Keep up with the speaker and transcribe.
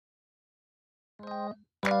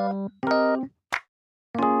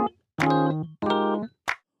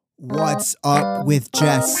What's up with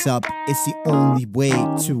Jessup? It's the only way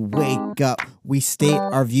to wake up. We state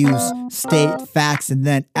our views, state facts, and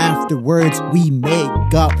then afterwards we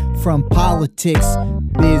make up. From politics,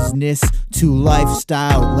 business, to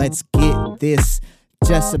lifestyle. Let's get this.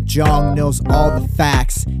 Jessup Jong knows all the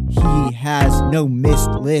facts. He has no missed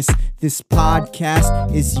list. This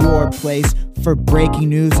podcast is your place for breaking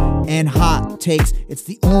news and hot takes. It's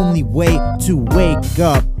the only way to wake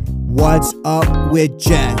up. What's up with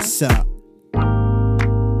Jessup?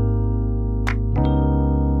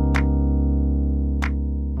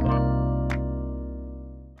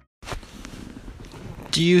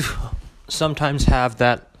 Do you sometimes have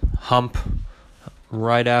that hump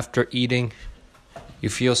right after eating? You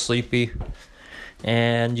feel sleepy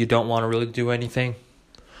and you don't want to really do anything?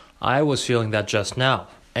 I was feeling that just now.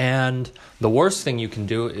 And the worst thing you can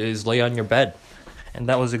do is lay on your bed. And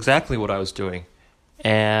that was exactly what I was doing.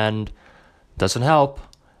 And doesn't help.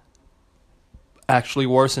 Actually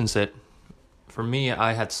worsens it. For me,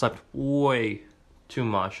 I had slept way too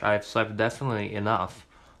much. I've slept definitely enough.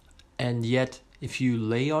 And yet, if you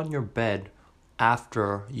lay on your bed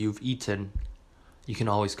after you've eaten, you can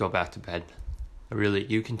always go back to bed. Really,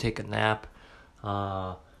 you can take a nap.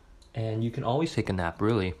 And you can always take a nap,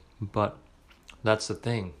 really. But that's the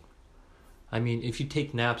thing. I mean, if you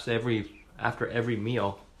take naps after every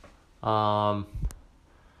meal,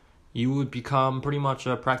 you would become pretty much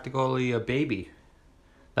practically a baby.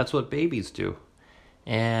 That's what babies do.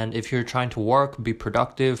 And if you're trying to work, be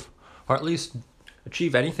productive, or at least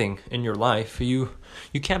achieve anything in your life, you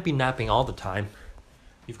can't be napping all the time.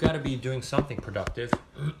 You've got to be doing something productive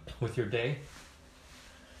with your day.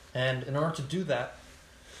 And in order to do that,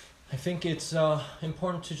 I think it's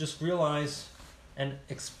important to just realize and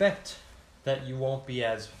expect that you won't be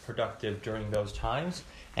as productive during those times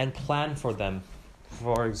and plan for them.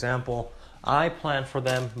 For example, I plan for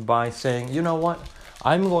them by saying, you know what,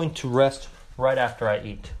 I'm going to rest right after I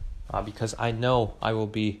eat because I know I will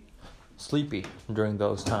be sleepy during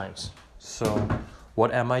those times. So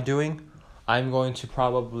what am I doing? I'm going to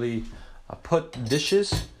probably put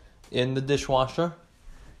dishes in the dishwasher,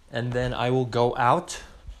 and then I will go out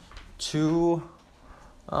to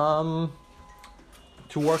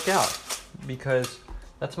work out, because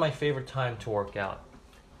that's my favorite time to work out.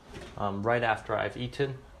 Right after I've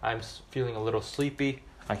eaten, I'm feeling a little sleepy.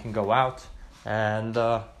 I can go out and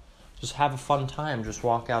just have a fun time, just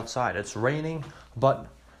walk outside. It's raining, but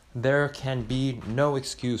there can be no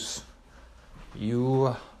excuse.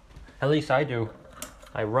 At least I do.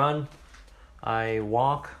 I run, I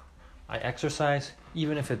walk, I exercise.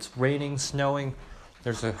 Even if it's raining, snowing,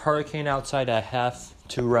 there's a hurricane outside, I have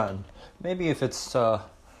to run. Maybe if it's a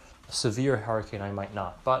severe hurricane, I might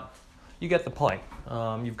not. But you get the point.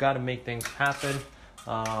 You've got to make things happen.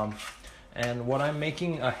 And what I'm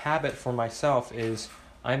making a habit for myself is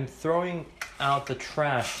I'm throwing out the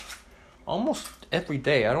trash almost every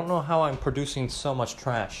day. I don't know how I'm producing so much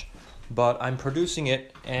trash, but I'm producing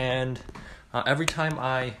it. And every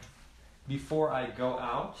time before I go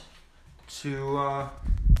out to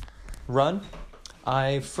run,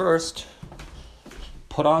 I first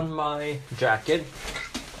put on my jacket.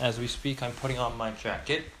 As we speak, I'm putting on my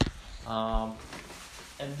jacket. And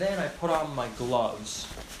then I put on my gloves.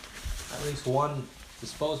 At least one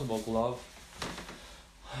disposable glove,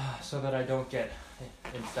 so that I don't get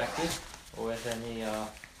infected with any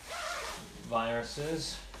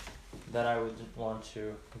viruses that I would want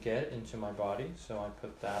to get into my body. So I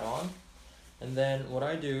put that on. And then what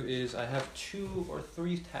I do is I have 2 or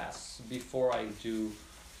 3 tasks before I do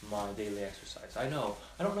my daily exercise. I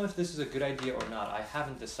don't know if this is a good idea or not. I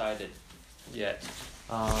haven't decided yet.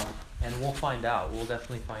 And we'll find out. We'll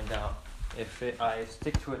definitely find out if I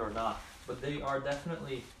stick to it or not. But they are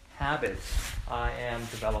definitely habits I am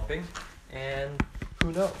developing. And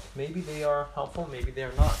who knows? Maybe they are helpful, maybe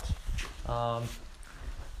they're not.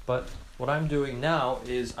 But what I'm doing now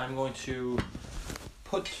is I'm going to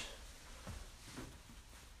put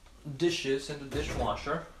dishes in the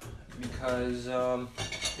dishwasher, because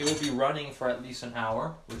it will be running for at least an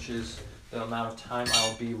hour, which is the amount of time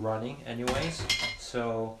I'll be running anyways.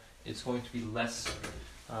 So it's going to be less,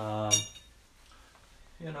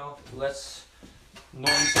 less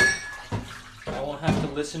noisy. I won't have to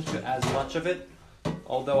listen to as much of it,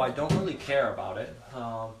 although I don't really care about it,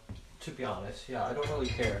 to be honest. Yeah, I don't really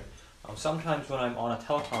care. Sometimes when I'm on a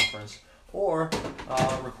teleconference or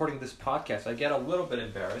recording this podcast, I get a little bit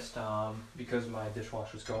embarrassed because my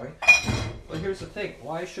dishwasher's going. But here's the thing: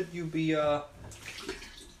 why should you be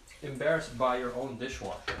embarrassed by your own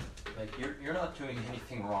dishwasher? Like, you're not doing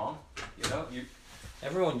anything wrong.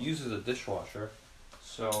 Everyone uses a dishwasher,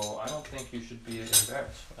 so I don't think you should be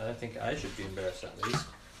embarrassed. I think I should be embarrassed at least.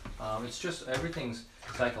 It's just, everything's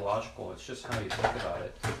psychological. It's just how you think about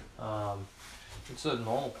it. It's a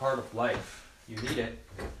normal part of life. You need it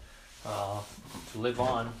to live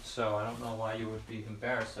on, so I don't know why you would be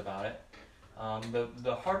embarrassed about it.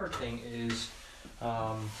 The harder thing is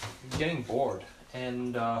getting bored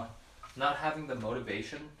and not having the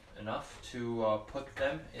motivation enough to put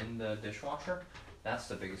them in the dishwasher. That's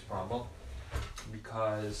the biggest problem,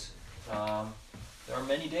 because there are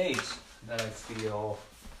many days that I feel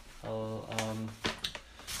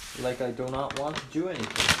like I do not want to do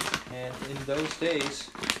anything, and in those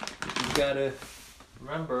days you gotta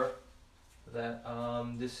remember that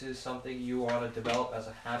this is something you want to develop as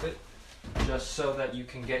a habit, just so that you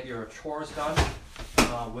can get your chores done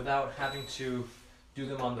without having to do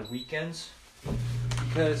them on the weekends.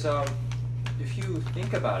 Because if you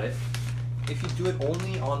think about it, if you do it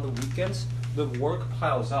only on the weekends, the work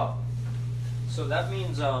piles up. So that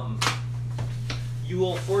means you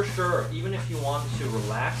will, for sure, even if you want to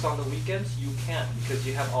relax on the weekends, you can't, because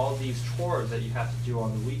you have all these chores that you have to do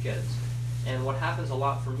on the weekends. And what happens a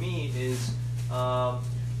lot for me is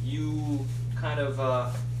you kind of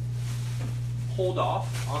hold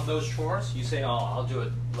off on those chores. You say, oh, I'll do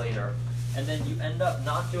it later. And then you end up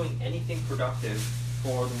not doing anything productive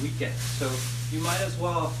for the weekend. So you might as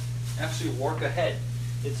well actually work ahead.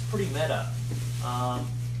 It's pretty meta.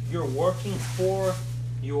 You're working for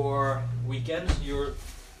your weekends. You're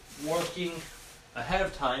working ahead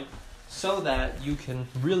of time so that you can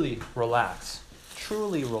really relax,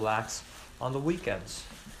 truly relax on the weekends.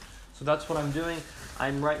 So that's what I'm doing.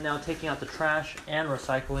 I'm right now taking out the trash and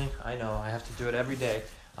recycling. I know, I have to do it every day.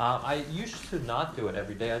 I used to not do it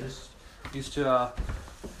every day. I just used to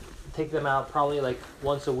take them out probably like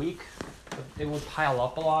once a week. It would pile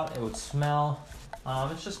up a lot. It would smell.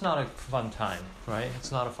 It's just not a fun time, right?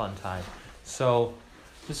 It's not a fun time. So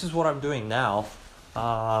this is what I'm doing now.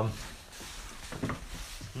 Now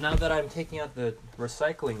that I'm taking out the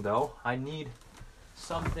recycling though, I need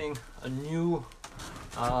a new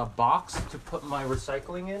box to put my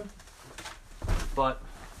recycling in. But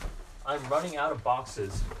I'm running out of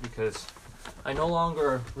boxes because I no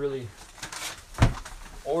longer really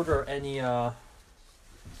order any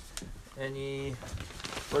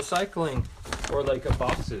recycling or like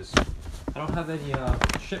boxes. I don't have any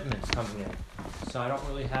shipments coming in, so I don't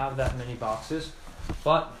really have that many boxes.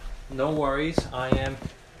 But no worries, I am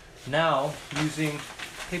now using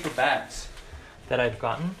paper bags that I've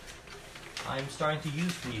gotten. I'm starting to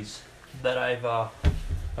use these that I've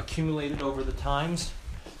accumulated over the times,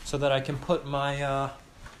 so that I can put my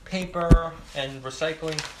paper and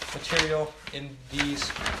recycling material in these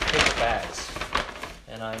paper bags.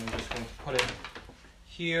 And I'm just going to put it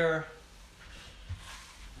here,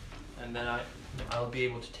 and then I'll be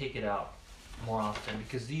able to take it out more often,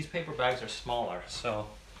 because these paper bags are smaller, so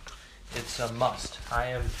it's a must. I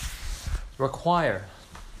am required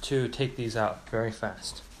to take these out very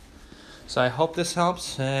fast. So I hope this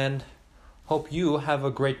helps, and hope you have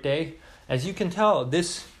a great day. As you can tell,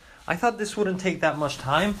 I thought this wouldn't take that much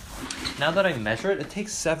time. Now that I measure it, it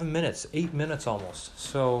takes 7 minutes, 8 minutes almost.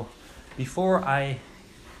 So before I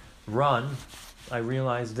run, I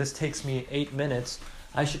realized this takes me 8 minutes.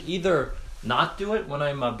 I should either not do it when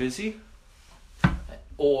I'm busy,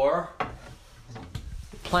 or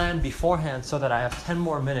plan beforehand so that I have 10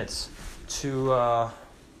 more minutes to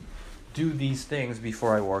do these things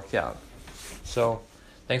before I work out. So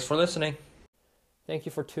thanks for listening. Thank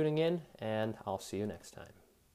you for tuning in, and I'll see you next time.